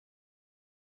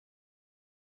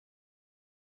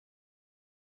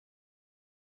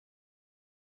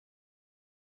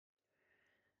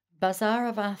Bazaar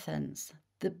of Athens.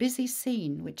 The busy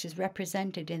scene which is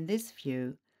represented in this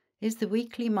view is the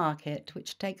weekly market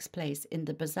which takes place in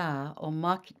the bazaar or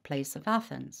marketplace of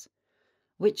Athens,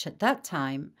 which at that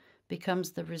time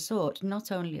becomes the resort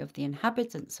not only of the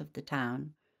inhabitants of the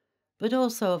town, but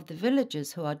also of the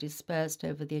villagers who are dispersed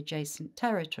over the adjacent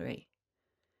territory.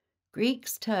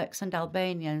 Greeks, Turks, and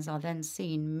Albanians are then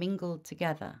seen mingled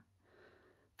together.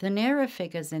 The nearer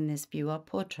figures in this view are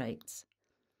portraits.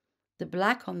 The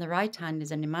black on the right hand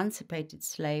is an emancipated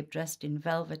slave dressed in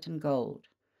velvet and gold,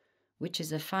 which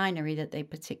is a finery that they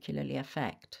particularly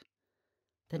affect.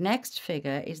 The next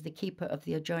figure is the keeper of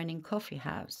the adjoining coffee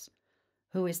house,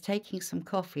 who is taking some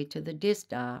coffee to the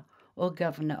dizdar, or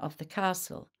governor of the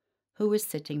castle, who is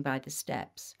sitting by the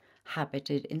steps,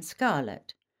 habited in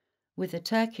scarlet, with a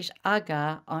Turkish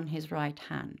aga on his right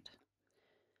hand.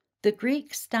 The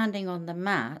Greek standing on the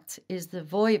mat is the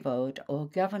voivode or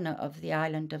governor of the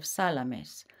island of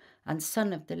Salamis and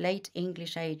son of the late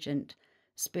English agent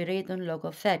Spiridon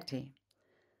Logotheti.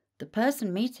 The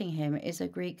person meeting him is a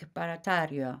Greek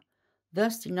baratario,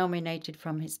 thus denominated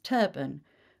from his turban,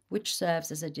 which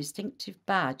serves as a distinctive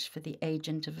badge for the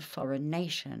agent of a foreign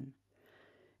nation.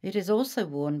 It is also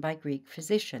worn by Greek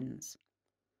physicians.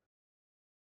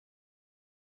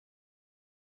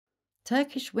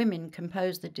 Turkish women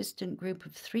compose the distant group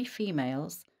of 3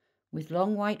 females with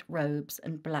long white robes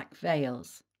and black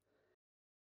veils.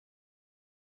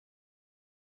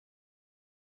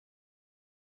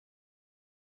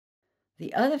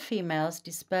 The other females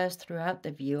dispersed throughout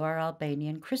the view are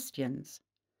Albanian Christians.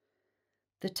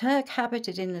 The Turk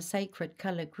habited in the sacred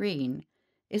colour green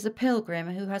is a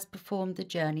pilgrim who has performed the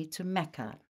journey to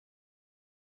Mecca.